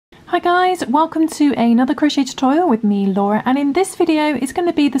Hi guys, welcome to another crochet tutorial with me, Laura, and in this video it's going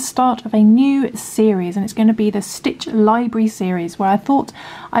to be the start of a new series, and it's going to be the Stitch Library series, where I thought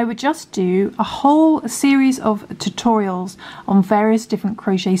I would just do a whole series of tutorials on various different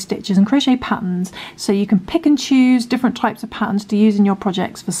crochet stitches and crochet patterns, so you can pick and choose different types of patterns to use in your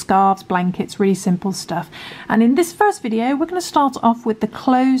projects for scarves, blankets, really simple stuff. And in this first video we're going to start off with the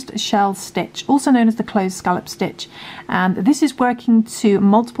closed shell stitch, also known as the closed scallop stitch, and this is working to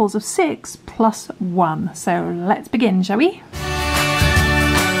multiples of 6 plus 1. So let's begin, shall we?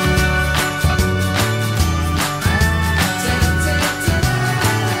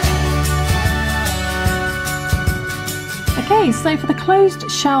 Okay, so for the closed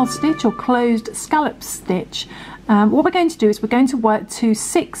shell stitch or closed scallop stitch, what we're going to do is we're going to work to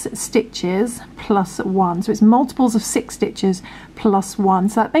 6 stitches plus 1. So it's multiples of 6 stitches plus 1.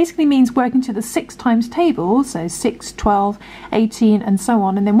 So that basically means working to the 6 times table, so 6, 12, 18 and so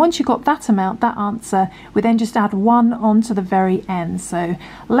on. And then once you've got that amount, that answer, we then just add 1 onto the very end. So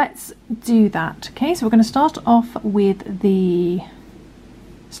let's do that. Okay, so we're going to start off with the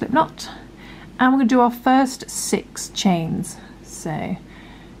slip knot, and we're going to do our first 6 chains. So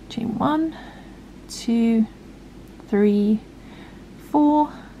chain 1, 2, 3,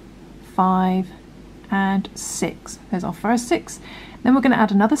 4, 5 and 6. There's our first 6. Then we're going to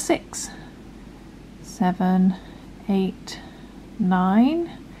add another 6, 7, 8,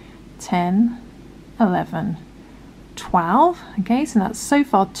 9, 10, 11, 12. Okay, so that's so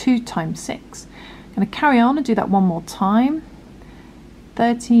far 2 times 6. I'm going to carry on and do that one more time.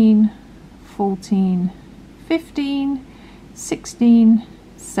 13, 14, 15, 16,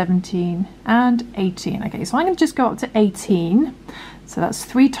 17 and 18. Okay, so I'm going to just go up to 18, so that's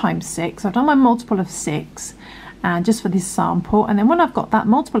 3 times 6. I've done my multiple of 6 and just for this sample, and then when I've got that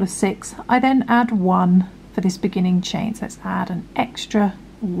multiple of 6, I then add 1 for this beginning chain. So let's add an extra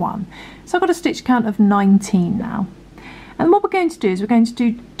 1. So I've got a stitch count of 19 now, and what we're going to do is we're going to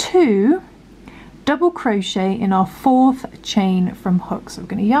do 2 double crochet in our 4th chain from hook. So we're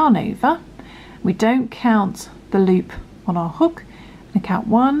going to yarn over, we don't count the loop on our hook, and count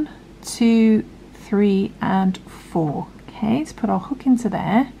 1, 2, 3 and 4. Okay, let's put our hook into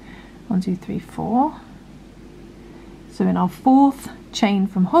there. 1, 2, 3, 4. So in our 4th chain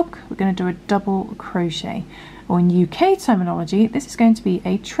from hook, we're going to do a double crochet, or in UK terminology, this is going to be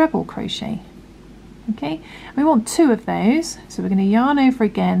a treble crochet. Okay, we want 2 of those, so we're going to yarn over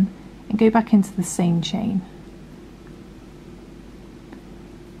again and go back into the same chain.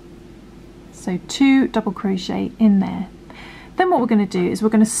 So 2 double crochet in there. Then what we're going to do is we're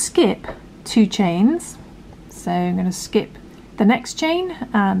going to skip 2 chains. So I'm going to skip the next chain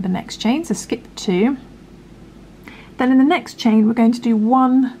and the next chain, so skip 2. Then in the next chain we're going to do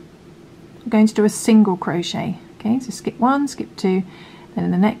a single crochet. Okay, so skip 1, skip 2, then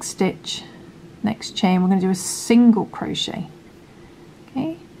in the next stitch, next chain, we're going to do a single crochet.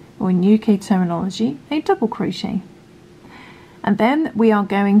 Okay, or in UK terminology, a double crochet. And then we're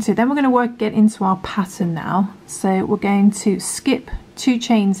going to get into our pattern now. So we're going to skip 2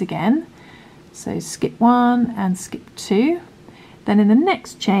 chains again. So skip 1 and skip 2. Then in the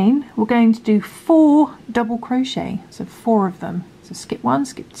next chain, we're going to do 4 double crochet. So 4 of them. So skip 1,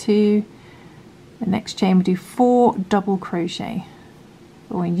 skip 2. The next chain we do 4 double crochet.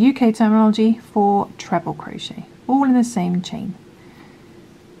 Or in UK terminology, 4 treble crochet. All in the same chain.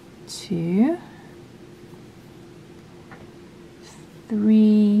 2,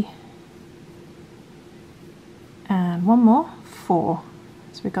 3 and one more, 4.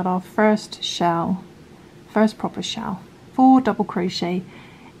 So we've got our first proper shell, 4 double crochet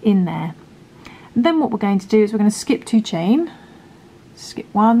in there. And then what we're going to do is we're going to skip 2 chain, skip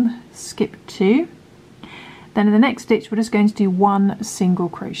 1, skip 2. Then in the next stitch we're just going to do 1 single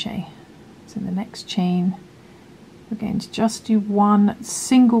crochet. So in the next chain we're going to just do 1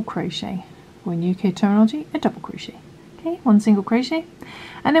 single crochet, or in UK terminology, a double crochet. Okay, 1 single crochet,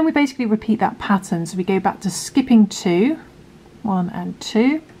 and then we basically repeat that pattern. So we go back to skipping 2, 1 and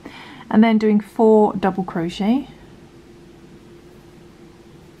 2, and then doing 4 double crochet.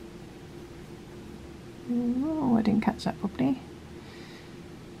 Oh, I didn't catch that properly.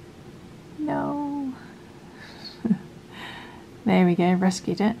 No. There we go,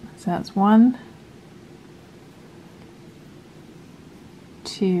 rescued it. So that's 1,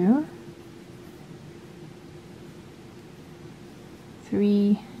 2,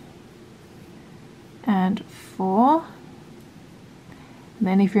 3 and 4. And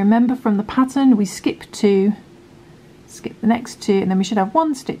then if you remember from the pattern, we skip 2, skip the next 2, and then we should have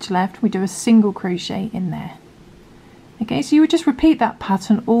 1 stitch left. We do a single crochet in there. Okay, so you would just repeat that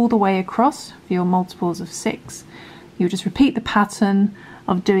pattern all the way across for your multiples of 6. You would just repeat the pattern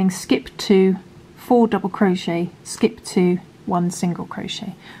of doing skip 2, 4 double crochet, skip 2, 1 single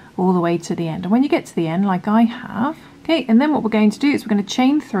crochet all the way to the end. And when you get to the end, like I have, okay, and then what we're going to do is we're going to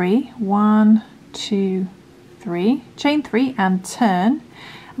chain 3, 1, 2, 3, chain 3 and turn.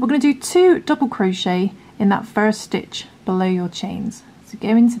 We're going to do 2 double crochet in that first stitch below your chains. So go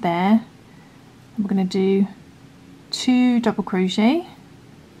into there, and we're going to do 2 double crochet,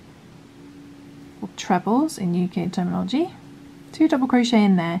 or trebles in UK terminology, 2 double crochet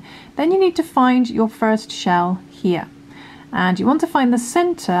in there. Then you need to find your first shell here, and you want to find the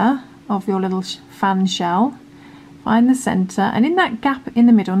center of your little fan shell. Find the center, and in that gap in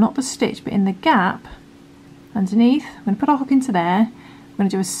the middle, not the stitch but in the gap underneath, I'm going to put our hook into there. I'm going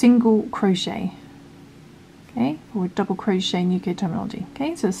to do a single crochet, okay, or a double crochet in UK terminology.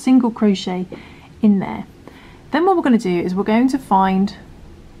 Okay, so a single crochet in there. Then what we're going to do is we're going to find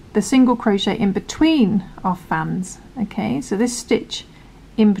the single crochet in between our fans. Okay, so this stitch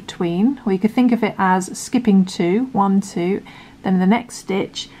in between, or you could think of it as skipping 2, 1, 2, then in the next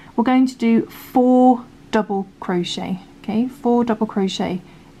stitch we're going to do 4 double crochet. Okay, 4 double crochet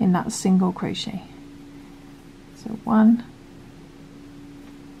in that single crochet. So 1,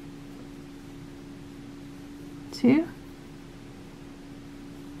 2,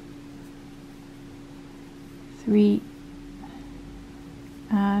 3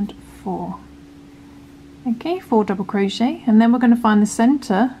 and 4. Okay, 4 double crochet, and then we're going to find the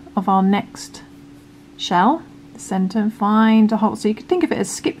center of our next shell, the center, and find a hole. So you could think of it as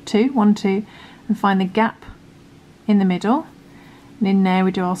skip 2, 1, 2, and find the gap in the middle, and in there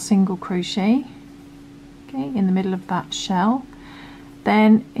we do our single crochet, okay, in the middle of that shell.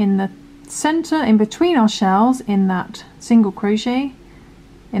 Then in the center in between our shells, in that single crochet,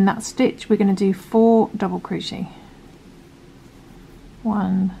 in that stitch, we're going to do 4 double crochet.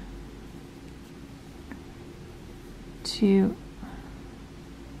 1, 2,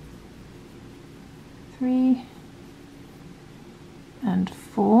 3 and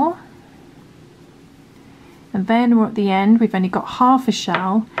 4. And then we're at the end, we've only got half a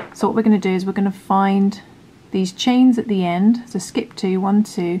shell, so what we're going to do is we're going to find these chains at the end. So skip 2, 1,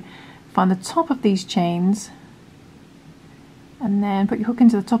 2, find the top of these chains, and then put your hook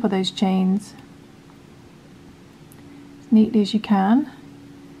into the top of those chains as neatly as you can,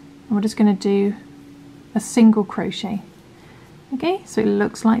 and we're just going to do a single crochet. Okay, so it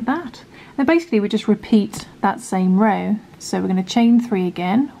looks like that. And basically we just repeat that same row. So we're going to chain 3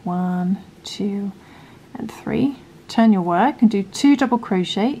 again, 1, 2 and 3, turn your work and do 2 double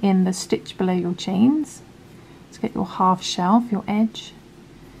crochet in the stitch below your chains. Let's get your half shell for your edge,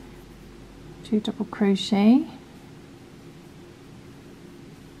 2 double crochet,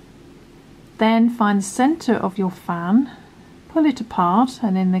 then find the center of your fan, pull it apart,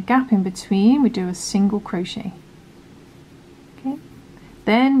 and in the gap in between we do a single crochet. Okay,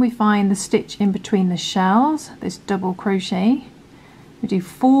 then we find the stitch in between the shells, this double crochet, we do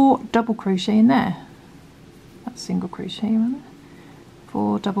 4 double crochet in there, that's single crochet, rather.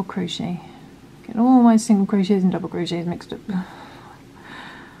 4 double crochet. Get all my single crochets and double crochets mixed up.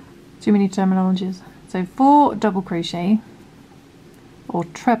 Too many terminologies. So 4 double crochet, or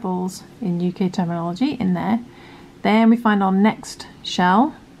trebles in UK terminology, in there. Then we find our next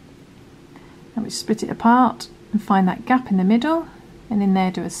shell and we split it apart and find that gap in the middle, and in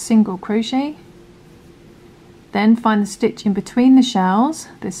there do a single crochet. Then find the stitch in between the shells,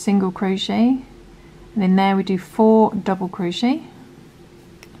 this single crochet, and in there we do 4 double crochet.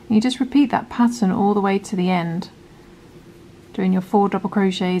 And you just repeat that pattern all the way to the end, doing your 4 double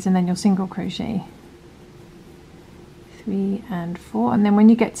crochets and then your single crochet. 3 and 4, and then when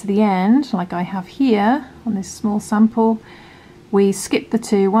you get to the end, like I have here on this small sample, we skip the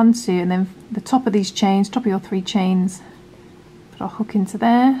 2, 1, 2, and then the top of these chains, top of your 3 chains, put our hook into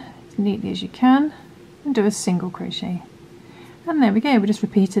there as neatly as you can and do a single crochet. And there we go, we just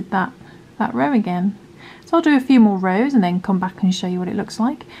repeated that row again. So I'll do a few more rows and then come back and show you what it looks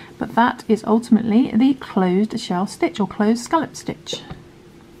like, but that is ultimately the closed shell stitch, or closed scallop stitch.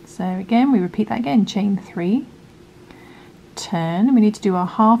 So again, we repeat that again, chain 3, turn, and we need to do our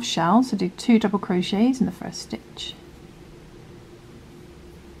half shell, so do 2 double crochets in the first stitch.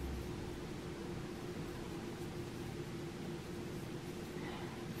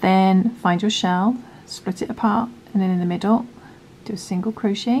 Then find your shell, split it apart, and then in the middle do a single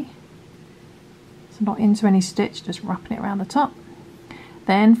crochet, so not into any stitch, just wrapping it around the top.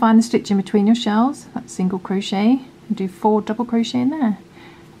 Then find the stitch in between your shells, that single crochet, and do 4 double crochet in there,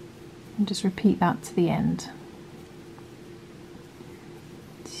 and just repeat that to the end.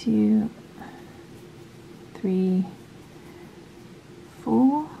 2, 3,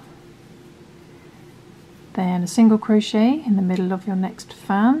 4, then a single crochet in the middle of your next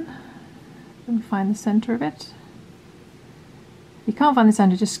fan and find the center of it. If you can't find the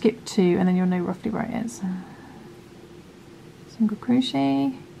center, just skip 2 and then you'll know roughly where it is. Single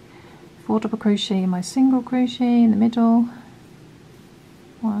crochet, 4 double crochet in my single crochet in the middle,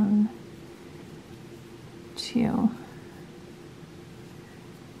 1, 2,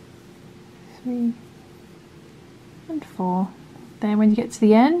 3 and 4. Then when you get to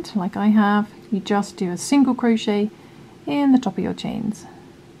the end, like I have, you just do a single crochet in the top of your chains.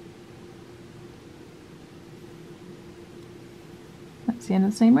 That's the end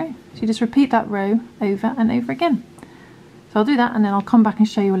of the same row. So you just repeat that row over and over again. So I'll do that and then I'll come back and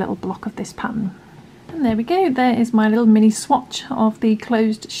show you a little block of this pattern. And there we go, there is my little mini swatch of the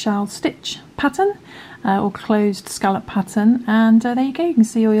closed shell stitch pattern, or closed scallop pattern, and there you go, you can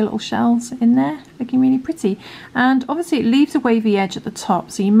see all your little shells in there looking really pretty. And obviously it leaves a wavy edge at the top,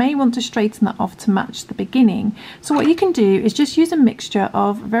 so you may want to straighten that off to match the beginning. So what you can do is just use a mixture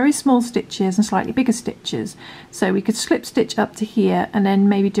of very small stitches and slightly bigger stitches. So we could slip stitch up to here and then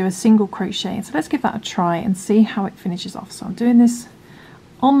maybe do a single crochet. So let's give that a try and see how it finishes off. So I'm doing this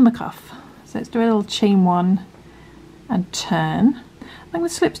on the cuff. So let's do a little chain 1 and turn. I'm going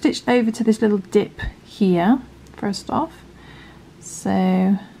to slip stitch over to this little dip here first off.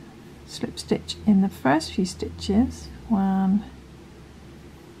 So slip stitch in the first few stitches, 1,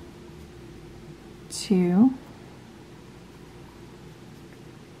 2,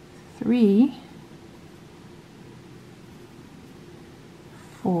 3,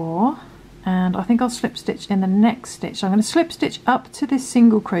 4, and I think I'll slip stitch in the next stitch. So I'm going to slip stitch up to this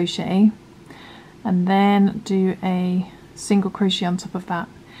single crochet and then do a single crochet on top of that.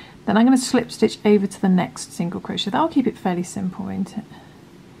 Then I'm going to slip stitch over to the next single crochet. That'll keep it fairly simple, won't it?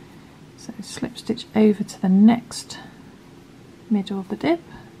 So slip stitch over to the next middle of the dip,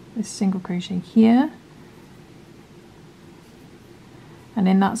 this single crochet here, and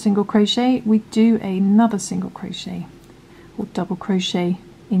in that single crochet we do another single crochet, or double crochet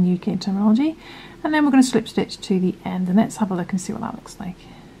in UK terminology, and then we're going to slip stitch to the end. And let's have a look and see what that looks like.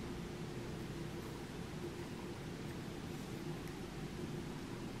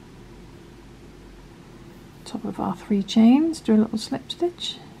 Top of our 3 chains, do a little slip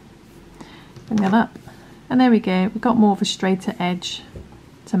stitch, bring that up, and there we go, we've got more of a straighter edge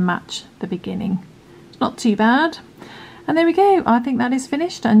to match the beginning. It's not too bad. And there we go, I think that is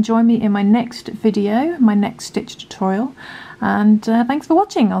finished, and join me in my next video, my next stitch tutorial, and thanks for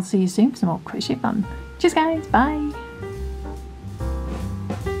watching. I'll see you soon for some more crochet fun. Cheers guys, bye.